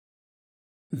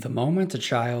The moment a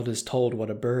child is told what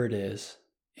a bird is,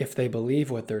 if they believe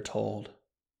what they're told,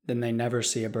 then they never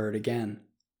see a bird again.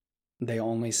 They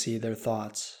only see their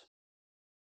thoughts.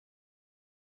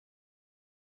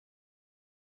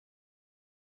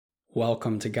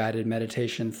 Welcome to Guided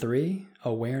Meditation 3,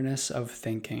 Awareness of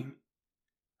Thinking.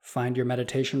 Find your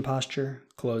meditation posture,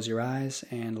 close your eyes,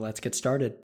 and let's get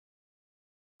started.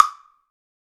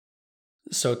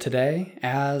 So today,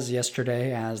 as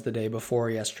yesterday, as the day before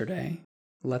yesterday,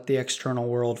 let the external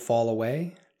world fall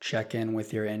away, check in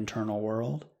with your internal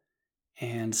world,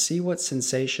 and see what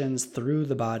sensations through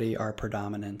the body are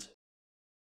predominant.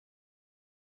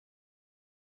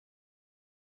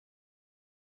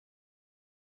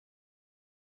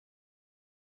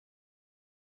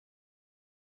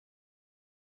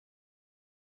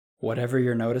 Whatever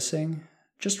you're noticing,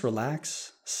 just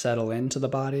relax, settle into the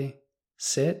body,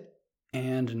 sit,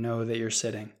 and know that you're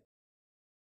sitting.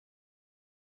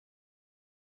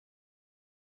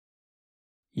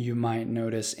 You might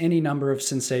notice any number of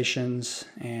sensations,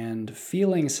 and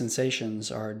feeling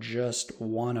sensations are just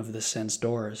one of the sense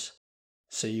doors.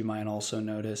 So you might also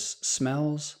notice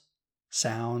smells,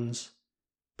 sounds,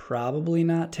 probably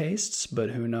not tastes,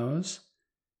 but who knows?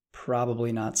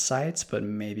 Probably not sights, but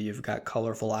maybe you've got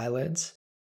colorful eyelids.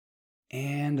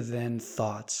 And then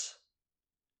thoughts.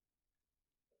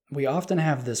 We often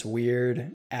have this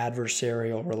weird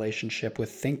adversarial relationship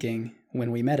with thinking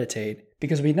when we meditate,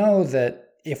 because we know that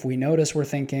if we notice we're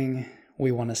thinking,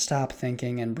 we want to stop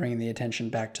thinking and bring the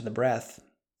attention back to the breath.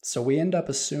 So we end up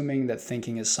assuming that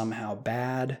thinking is somehow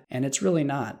bad, and it's really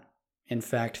not. In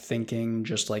fact, thinking,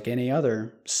 just like any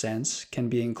other sense, can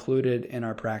be included in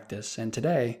our practice, and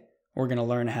today we're going to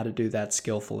learn how to do that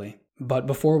skillfully. But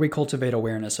before we cultivate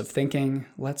awareness of thinking,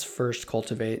 let's first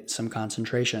cultivate some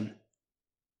concentration.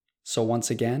 So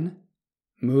once again,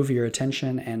 move your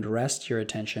attention and rest your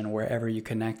attention wherever you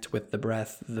connect with the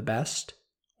breath the best,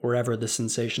 wherever the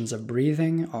sensations of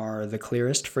breathing are the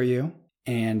clearest for you,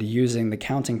 and using the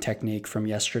counting technique from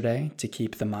yesterday to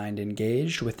keep the mind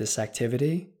engaged with this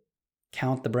activity,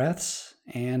 count the breaths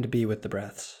and be with the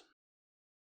breaths.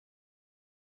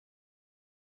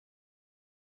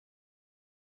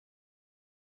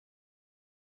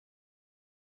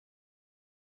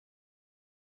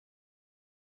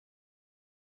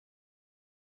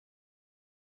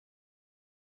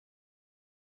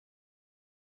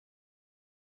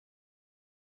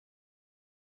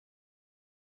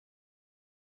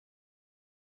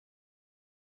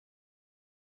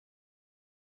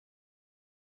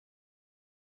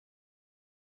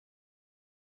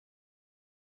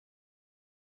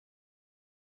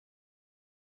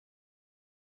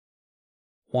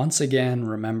 Once again,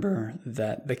 remember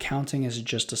that the counting is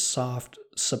just a soft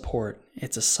support.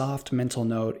 It's a soft mental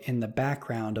note in the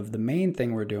background of the main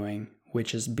thing we're doing,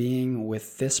 which is being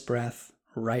with this breath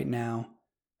right now,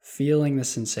 feeling the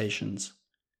sensations,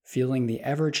 feeling the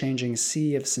ever-changing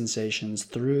sea of sensations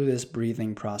through this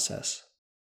breathing process.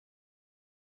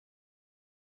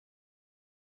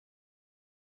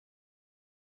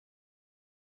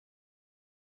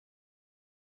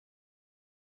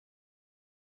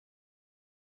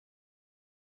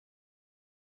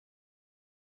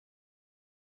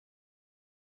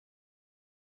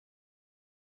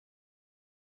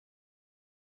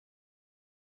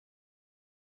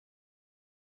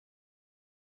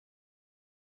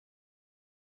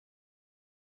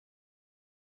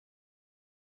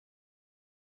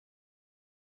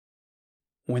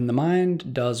 When the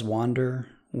mind does wander,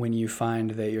 when you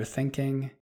find that you're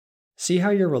thinking, see how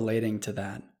you're relating to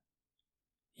that.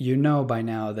 You know by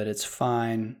now that it's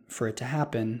fine for it to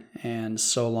happen, and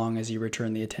so long as you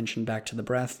return the attention back to the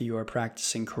breath, you are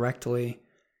practicing correctly,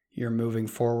 you're moving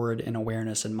forward in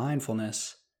awareness and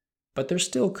mindfulness, but there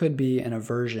still could be an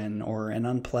aversion or an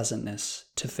unpleasantness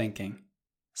to thinking.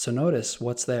 So notice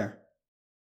what's there.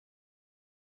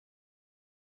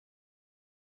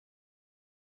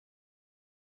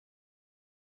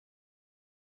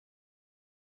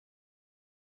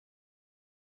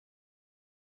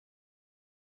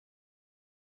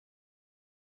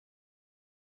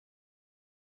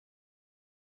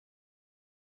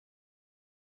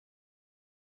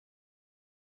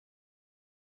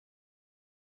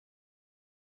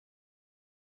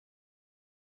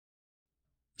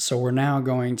 So we're now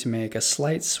going to make a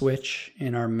slight switch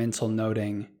in our mental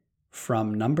noting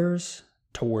from numbers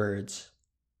to words.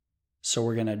 So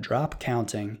we're going to drop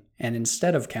counting, and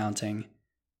instead of counting,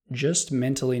 just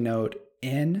mentally note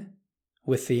in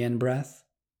with the in breath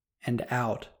and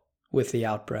out with the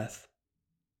out breath.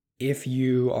 If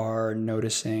you are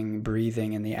noticing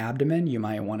breathing in the abdomen, you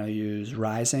might want to use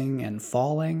rising and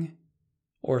falling,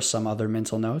 or some other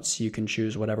mental notes. You can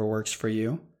choose whatever works for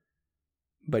you.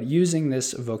 But using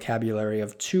this vocabulary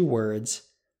of 2 words,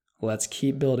 let's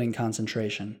keep building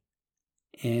concentration.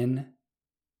 In,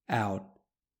 out.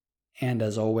 And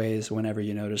as always, whenever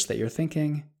you notice that you're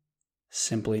thinking,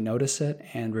 simply notice it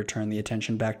and return the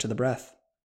attention back to the breath.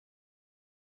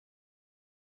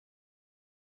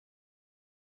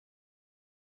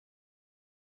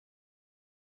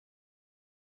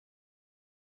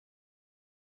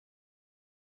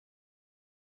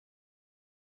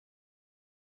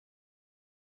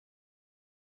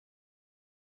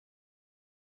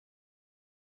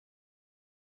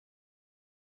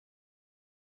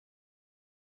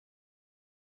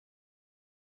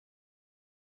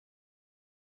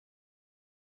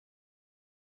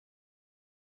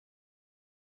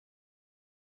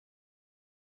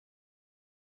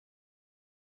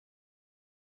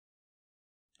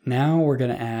 Now we're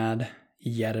going to add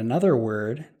yet another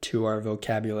word to our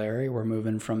vocabulary. We're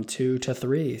moving from 2 to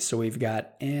 3. So we've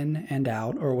got in and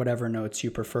out, or whatever notes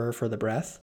you prefer for the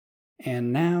breath.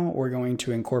 And now we're going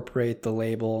to incorporate the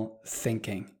label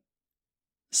thinking.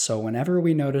 So whenever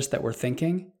we notice that we're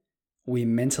thinking, we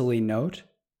mentally note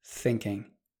thinking,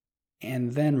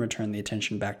 and then return the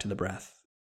attention back to the breath.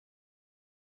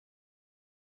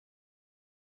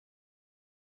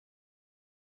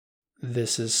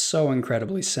 This is so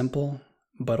incredibly simple,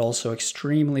 but also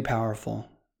extremely powerful,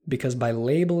 because by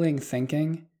labeling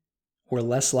thinking, we're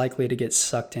less likely to get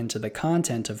sucked into the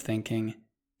content of thinking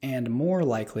and more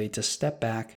likely to step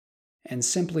back and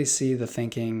simply see the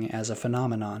thinking as a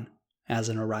phenomenon, as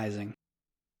an arising.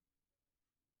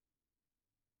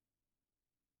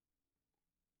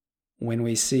 When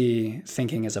we see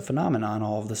thinking as a phenomenon,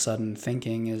 all of a sudden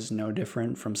thinking is no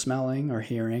different from smelling or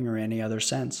hearing or any other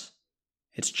sense.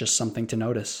 It's just something to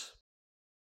notice.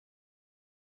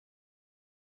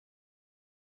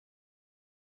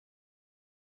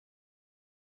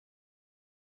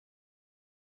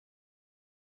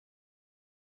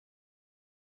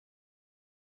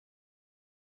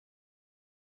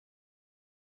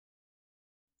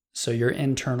 So your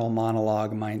internal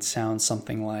monologue might sound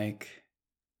something like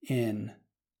in,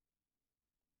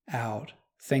 out,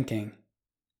 thinking,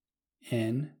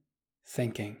 in,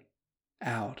 thinking,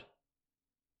 out,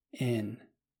 in,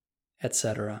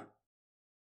 etc.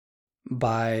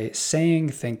 By saying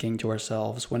thinking to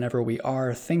ourselves whenever we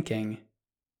are thinking,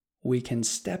 we can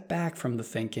step back from the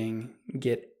thinking,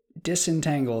 get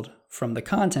disentangled from the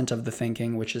content of the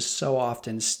thinking, which is so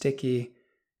often sticky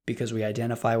because we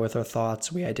identify with our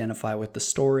thoughts, we identify with the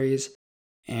stories,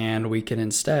 and we can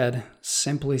instead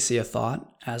simply see a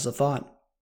thought as a thought.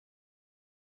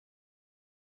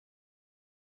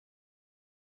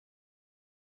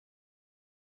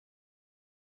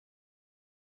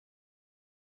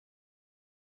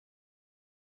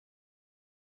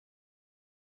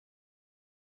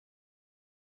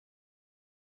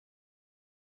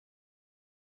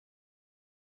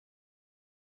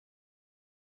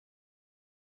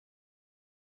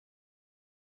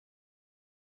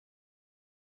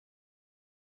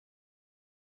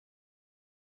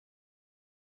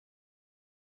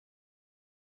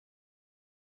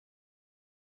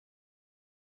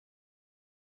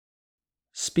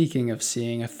 Speaking of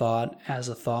seeing a thought as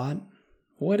a thought,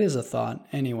 what is a thought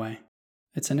anyway?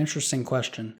 It's an interesting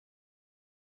question.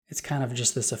 It's kind of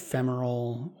just this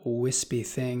ephemeral, wispy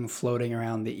thing floating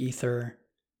around the ether,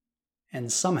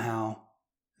 and somehow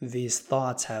these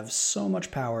thoughts have so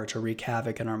much power to wreak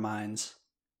havoc in our minds.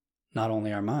 Not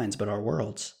only our minds, but our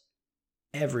worlds.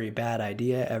 Every bad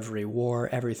idea, every war,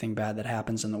 everything bad that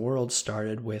happens in the world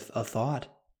started with a thought.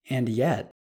 And yet,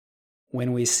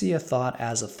 when we see a thought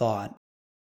as a thought,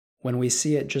 when we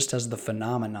see it just as the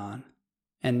phenomenon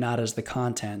and not as the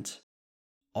content,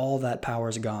 all that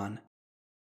power's gone.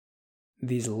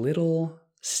 These little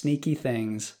sneaky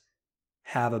things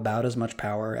have about as much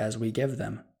power as we give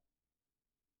them.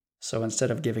 So instead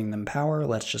of giving them power,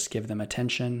 let's just give them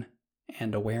attention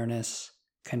and awareness,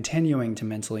 continuing to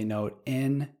mentally note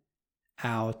in,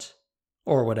 out,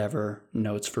 or whatever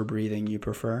notes for breathing you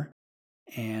prefer,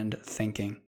 and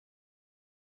thinking.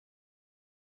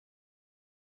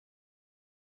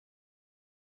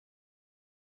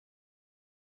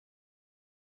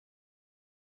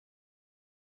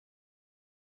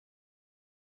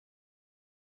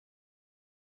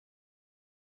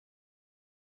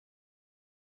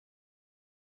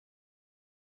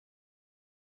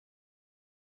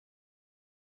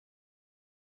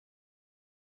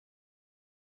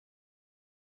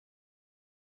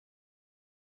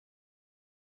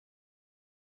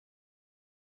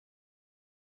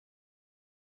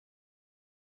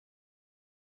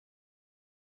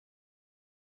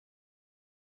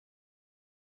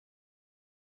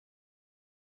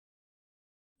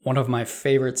 One of my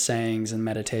favorite sayings in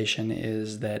meditation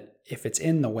is that if it's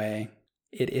in the way,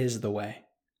 it is the way.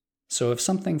 So if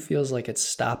something feels like it's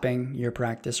stopping your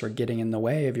practice or getting in the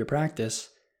way of your practice,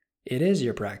 it is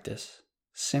your practice.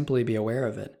 Simply be aware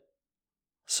of it.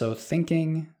 So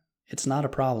thinking, it's not a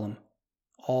problem.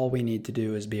 All we need to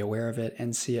do is be aware of it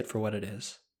and see it for what it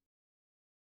is.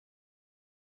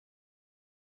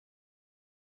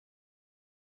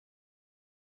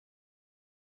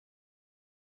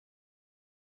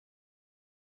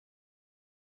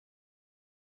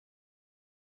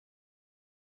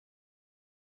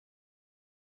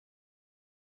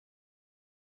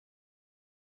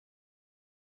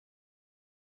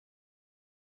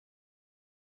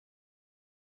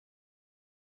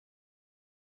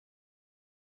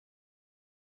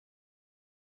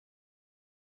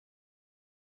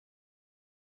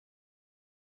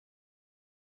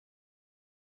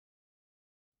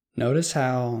 Notice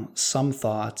how some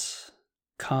thoughts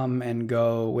come and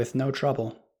go with no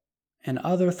trouble, and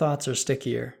other thoughts are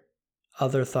stickier.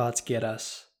 Other thoughts get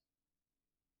us.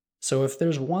 So if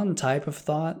there's one type of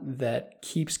thought that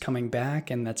keeps coming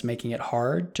back and that's making it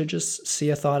hard to just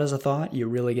see a thought as a thought, you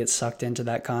really get sucked into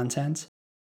that content,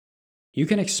 you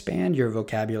can expand your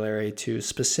vocabulary to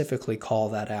specifically call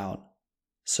that out.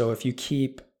 So if you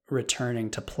keep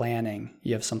returning to planning,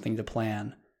 you have something to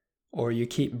plan, or you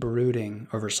keep brooding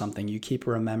over something, you keep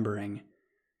remembering,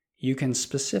 you can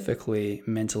specifically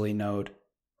mentally note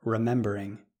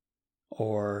remembering,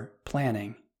 or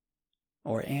planning,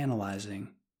 or analyzing,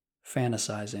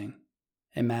 fantasizing,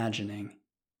 imagining,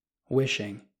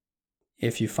 wishing.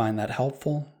 If you find that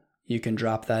helpful, you can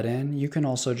drop that in. You can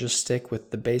also just stick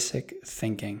with the basic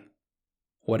thinking.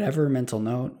 Whatever mental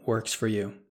note works for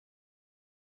you.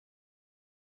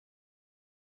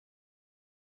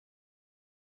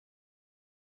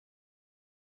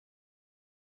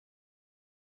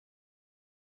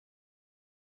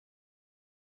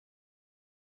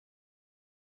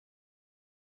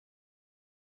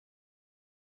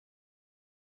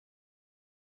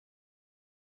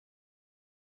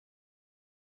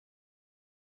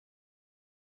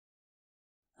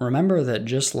 Remember that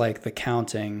just like the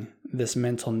counting, this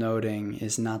mental noting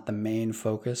is not the main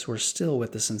focus. We're still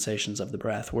with the sensations of the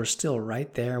breath. We're still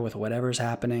right there with whatever's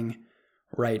happening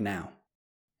right now.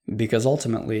 Because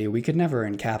ultimately, we could never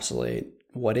encapsulate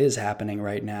what is happening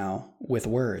right now with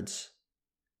words.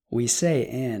 We say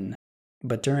in,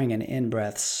 but during an in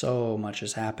breath, so much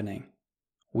is happening.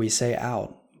 We say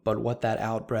out, but what that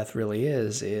out breath really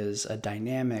is a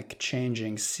dynamic,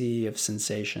 changing sea of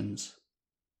sensations.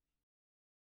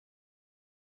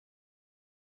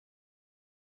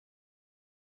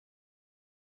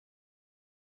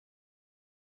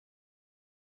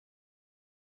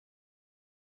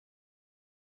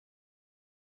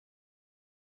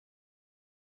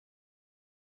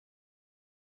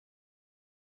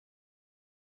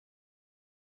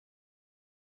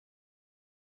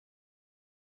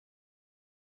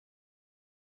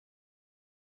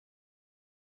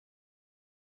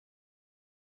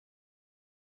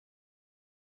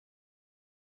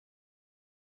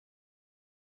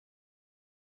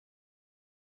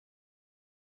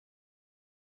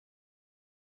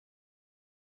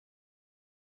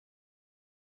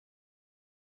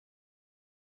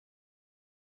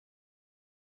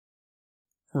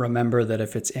 Remember that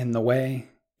if it's in the way,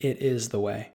 it is the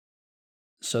way.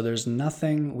 So there's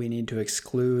nothing we need to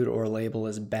exclude or label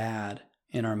as bad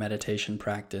in our meditation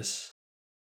practice.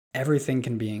 Everything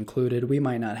can be included. We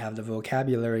might not have the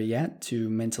vocabulary yet to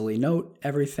mentally note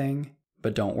everything,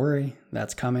 but don't worry,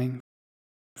 that's coming.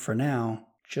 For now,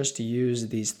 just use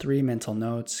these 3 mental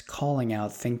notes, calling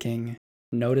out thinking,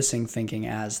 noticing thinking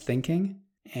as thinking,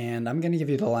 and I'm going to give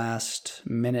you the last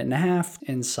minute and a half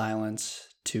in silence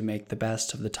to make the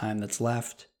best of the time that's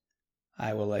left.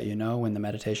 I will let you know when the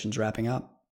meditation's wrapping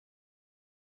up.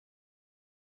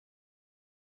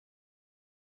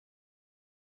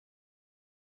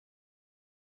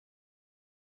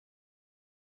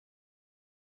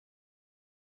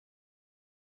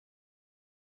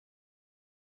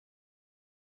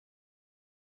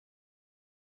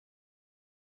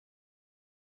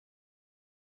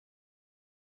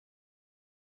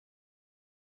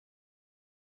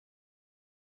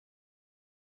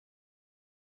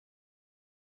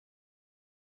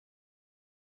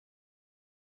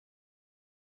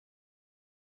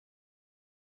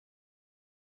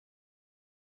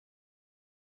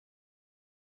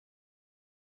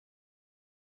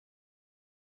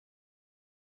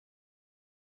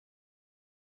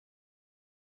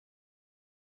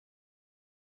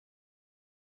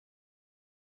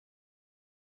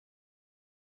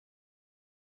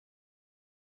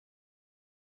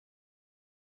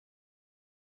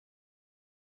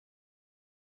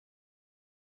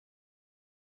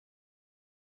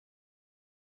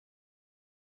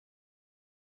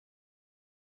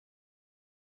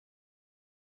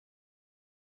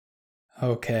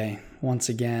 Okay, once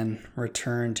again,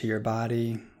 return to your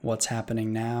body, what's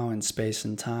happening now in space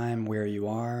and time, where you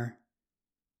are.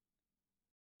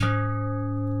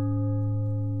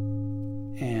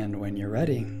 And when you're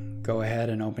ready, go ahead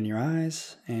and open your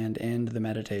eyes and end the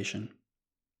meditation.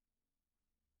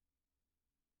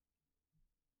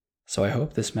 So I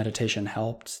hope this meditation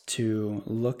helped to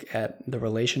look at the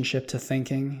relationship to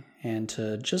thinking and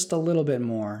to just a little bit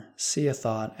more see a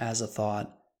thought as a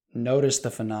thought, notice the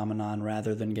phenomenon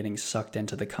rather than getting sucked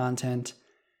into the content,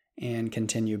 and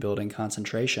continue building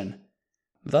concentration.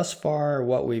 Thus far,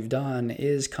 what we've done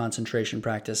is concentration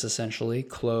practice, essentially,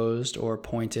 closed or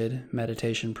pointed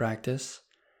meditation practice.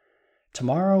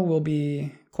 Tomorrow will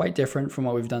be quite different from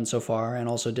what we've done so far, and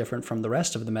also different from the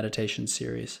rest of the meditation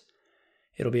series.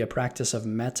 It'll be a practice of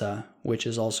metta, which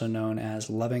is also known as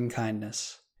loving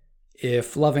kindness.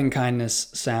 If loving kindness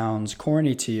sounds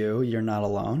corny to you, you're not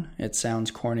alone. It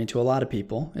sounds corny to a lot of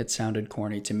people. It sounded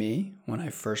corny to me when I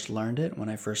first learned it, when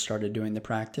I first started doing the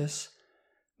practice.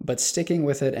 But sticking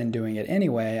with it and doing it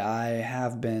anyway, I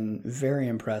have been very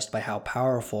impressed by how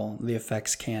powerful the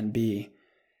effects can be,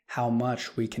 how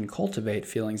much we can cultivate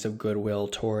feelings of goodwill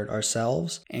toward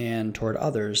ourselves and toward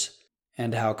others,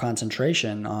 and how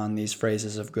concentration on these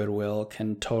phrases of goodwill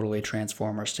can totally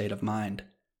transform our state of mind.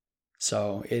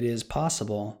 So it is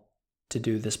possible to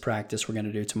do this practice we're going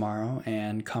to do tomorrow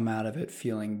and come out of it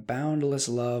feeling boundless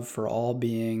love for all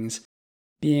beings,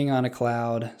 being on a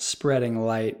cloud, spreading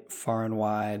light far and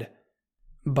wide.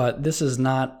 But this is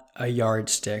not a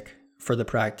yardstick for the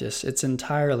practice. It's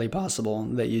entirely possible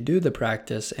that you do the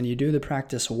practice and you do the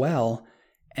practice well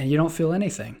and you don't feel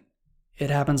anything. It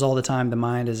happens all the time. The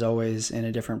mind is always in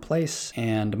a different place.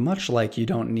 And much like you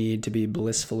don't need to be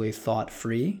blissfully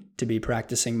thought-free to be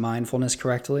practicing mindfulness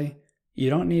correctly,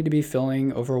 you don't need to be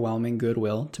feeling overwhelming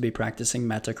goodwill to be practicing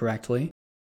metta correctly.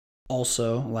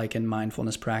 Also, like in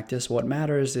mindfulness practice, what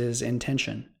matters is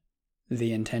intention.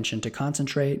 The intention to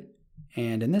concentrate,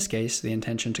 and in this case, the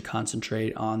intention to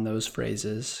concentrate on those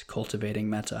phrases, cultivating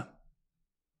metta.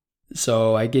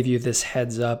 So I give you this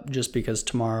heads up just because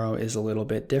tomorrow is a little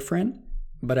bit different.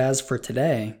 But as for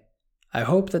today, I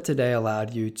hope that today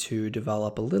allowed you to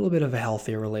develop a little bit of a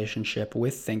healthier relationship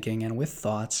with thinking and with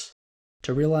thoughts,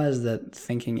 to realize that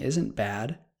thinking isn't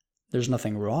bad, there's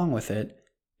nothing wrong with it,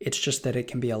 it's just that it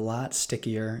can be a lot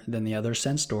stickier than the other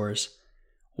sense doors.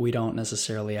 We don't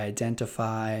necessarily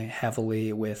identify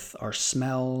heavily with our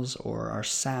smells or our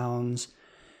sounds,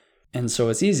 and so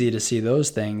it's easy to see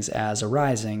those things as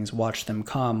arisings, watch them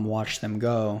come, watch them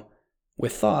go.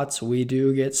 With thoughts, we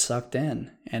do get sucked in,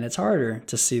 and it's harder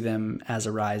to see them as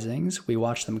arisings. We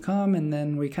watch them come, and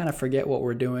then we kind of forget what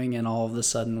we're doing, and all of a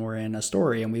sudden we're in a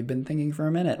story, and we've been thinking for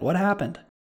a minute, what happened?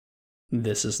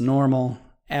 This is normal,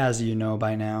 as you know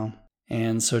by now,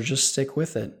 and so just stick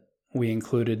with it. We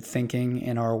included thinking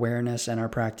in our awareness and our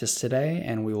practice today,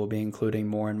 and we will be including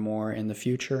more and more in the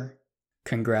future.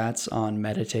 Congrats on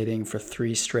meditating for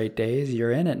 3 straight days.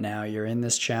 You're in it now. You're in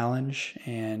this challenge,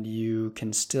 and you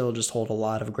can still just hold a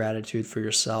lot of gratitude for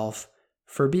yourself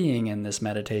for being in this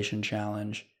meditation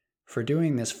challenge, for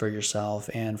doing this for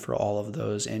yourself and for all of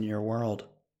those in your world.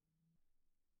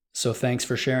 So thanks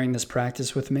for sharing this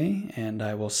practice with me, and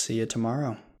I will see you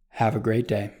tomorrow. Have a great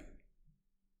day.